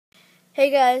Hey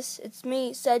guys, it's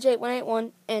me,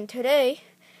 Sedge8181, and today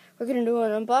we're going to do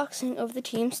an unboxing of the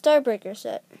Team Starbreaker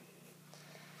set.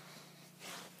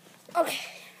 Okay.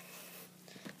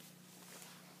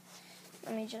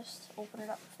 Let me just open it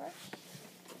up first.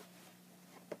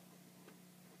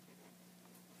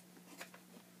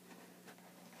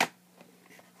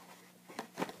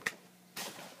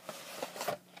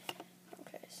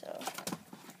 Okay, so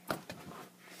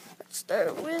let's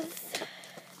start with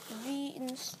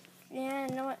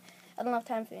you know what? I don't have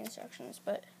time for the instructions,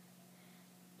 but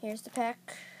here's the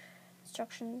pack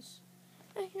instructions.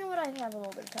 You know what? I have a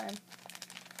little bit of time.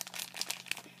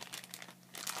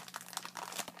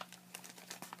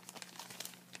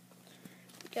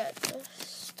 We got the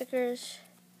stickers,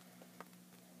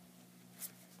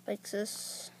 like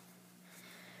this.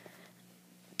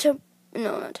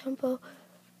 Not Tempo.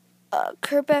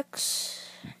 Kerbecs,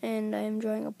 and I'm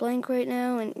drawing a blank right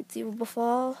now, and it's Evil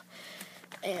Befall.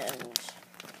 And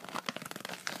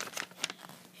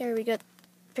here we got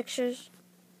pictures.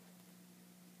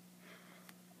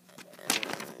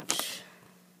 And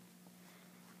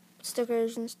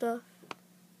stickers and stuff.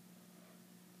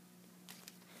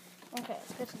 Okay,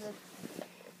 let's get to the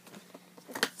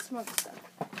smug stuff.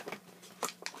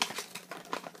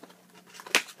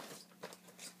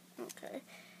 Okay,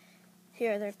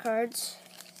 here are their cards.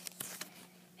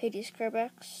 Hades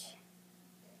Kerbecs.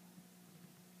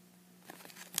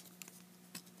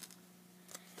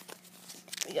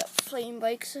 We got Flame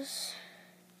Bixus.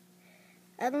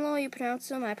 I don't know how you pronounce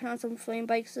them. I pronounce them Flame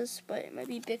Bixus, but it might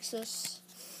be Bixus.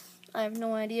 I have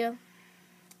no idea.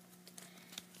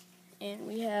 And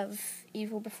we have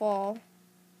Evil Befall.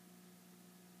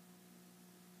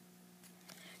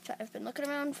 I've been looking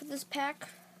around for this pack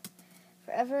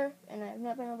forever, and I've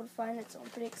not been able to find it, so I'm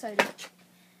pretty excited.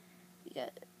 We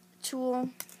got Tool.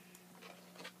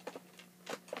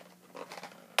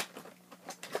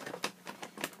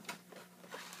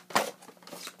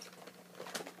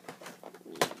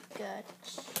 We got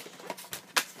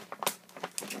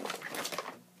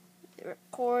the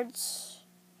Ripcords.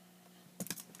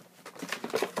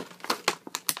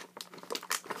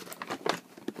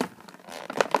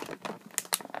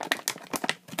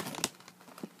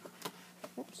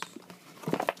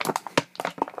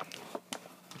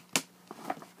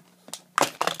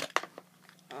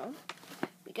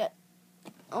 We got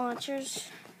launchers.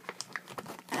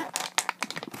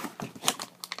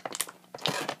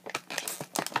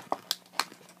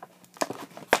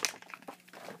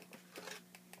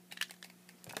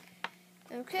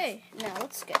 Okay, now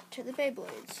let's get to the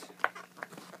Beyblades.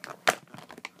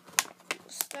 We'll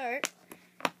start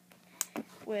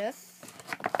with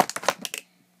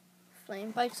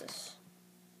Flame Bixus.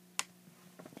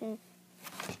 The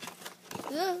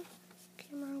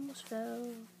camera almost fell.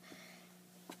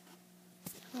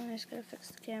 Oh, I just gotta fix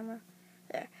the camera.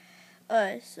 There.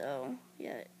 So,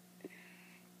 yeah.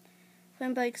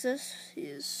 Flame Bixus,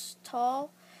 he's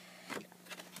tall.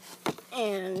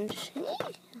 And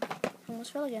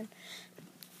almost fell again.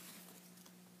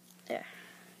 There.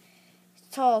 He's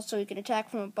tall, so he can attack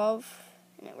from above,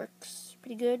 and it works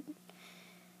pretty good.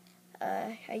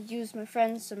 I use my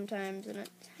friends sometimes, and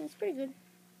it's pretty good.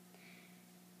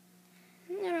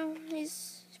 You know,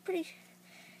 he's pretty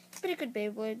good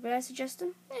Beyblade, but I suggest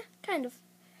him. Yeah, kind of.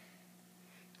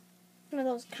 One of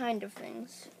those kind of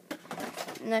things.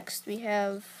 Next we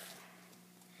have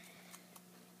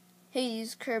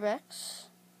Hades Kerbecs.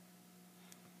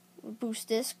 Boost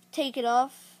disc. Take it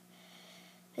off.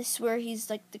 I swear he's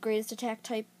like the greatest attack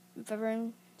type we've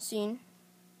ever seen.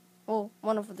 Well,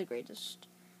 one of the greatest.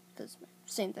 Because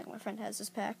same thing, my friend has this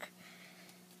pack.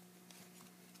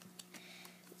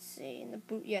 Let's see, in the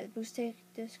boost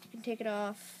disc, you can take it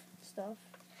off, stuff.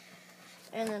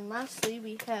 And then lastly,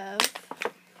 we have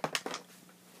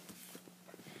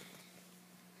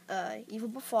Evil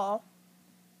Befall.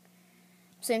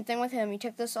 Same thing with him. You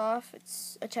take this off,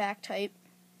 it's attack type.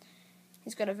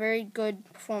 He's got a very good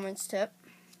performance tip.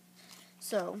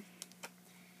 So,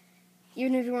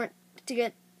 even if you weren't to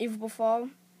get Evil Befall,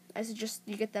 I suggest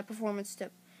you get that performance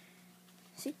tip.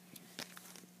 See?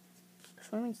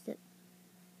 Performance tip.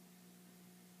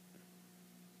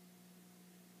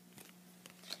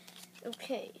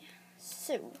 Okay,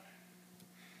 so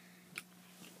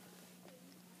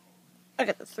I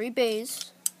got the 3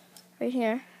 bays right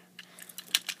here.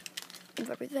 Move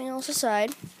everything else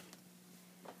aside.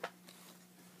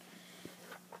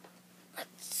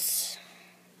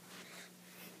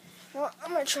 Well,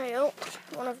 I'm going to try out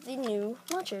one of the new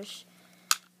launchers.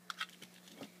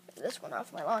 Get this one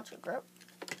off my launcher grip.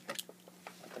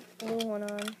 Put the blue one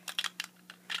on.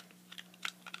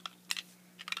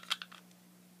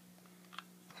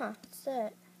 Huh, what's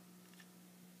that?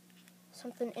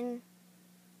 Something in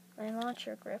my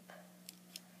launcher grip.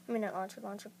 I mean, not launcher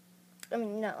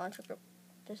grip.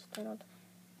 Just turn on.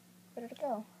 Where did it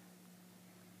go?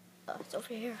 Oh, it's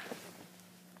over here.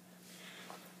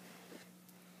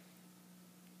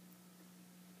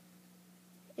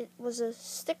 It was a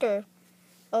sticker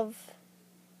of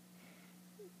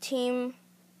Team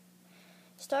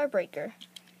Starbreaker.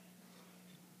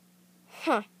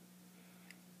 Huh.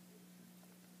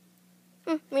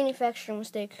 Manufacturing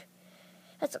mistake.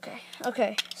 That's okay.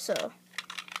 Okay, so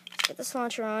let's get this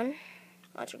launcher on.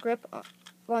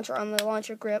 Launcher on the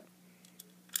launcher grip.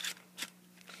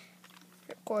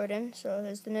 Recording. So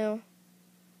there's the new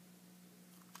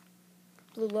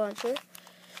blue launcher.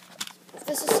 Put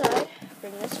this aside.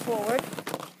 Bring this forward.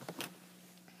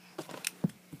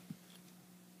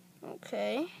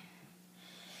 Okay.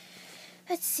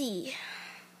 Let's see.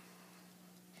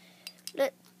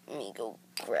 Let me go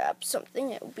grab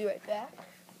something. I will be right back.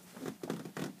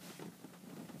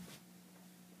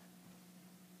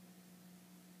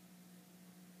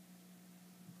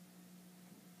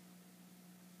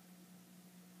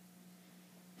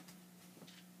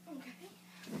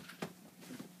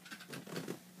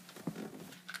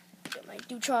 Get my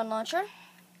Dutron launcher.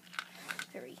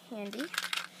 Very handy.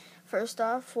 First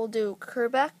off, we'll do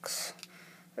Kerbecs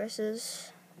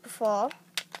versus Befall.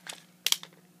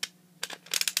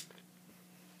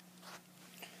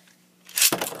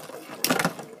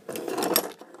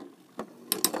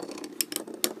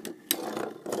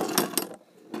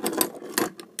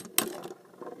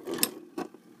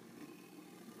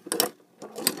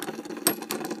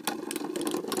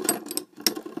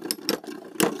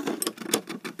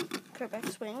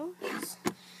 Kerbecs wings.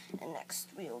 And next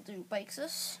we'll do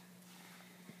Bixus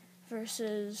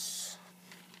versus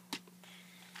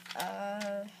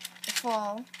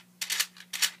Befall.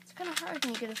 It's kind of hard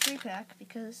when you get a 3-pack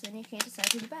because then you can't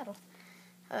decide who to battle.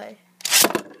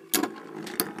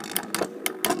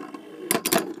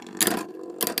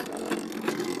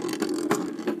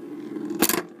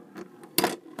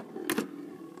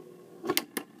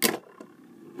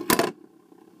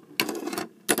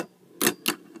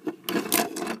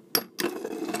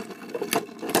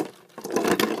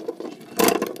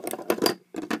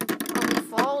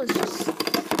 Befall is just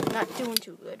not doing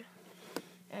too good.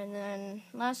 And then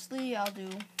lastly, I'll do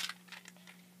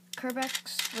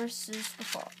Kerbecs versus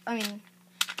Befall.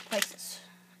 Bixus.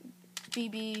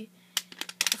 BB,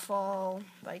 Befall,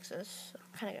 Bixus.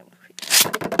 Kind of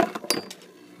confused.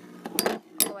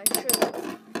 Although I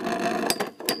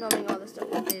should knowing all this stuff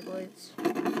with Beyblades.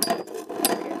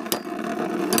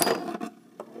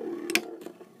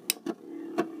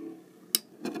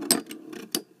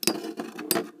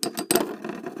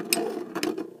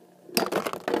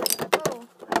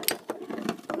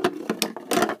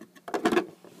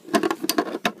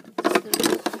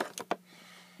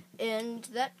 And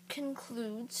that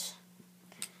concludes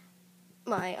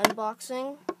my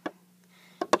unboxing,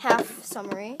 half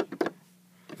summary,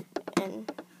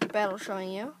 and battle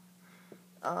showing you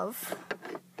of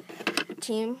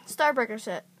Team Starbreaker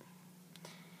set.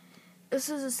 This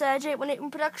is a Sag 818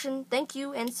 production. Thank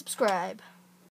you and subscribe.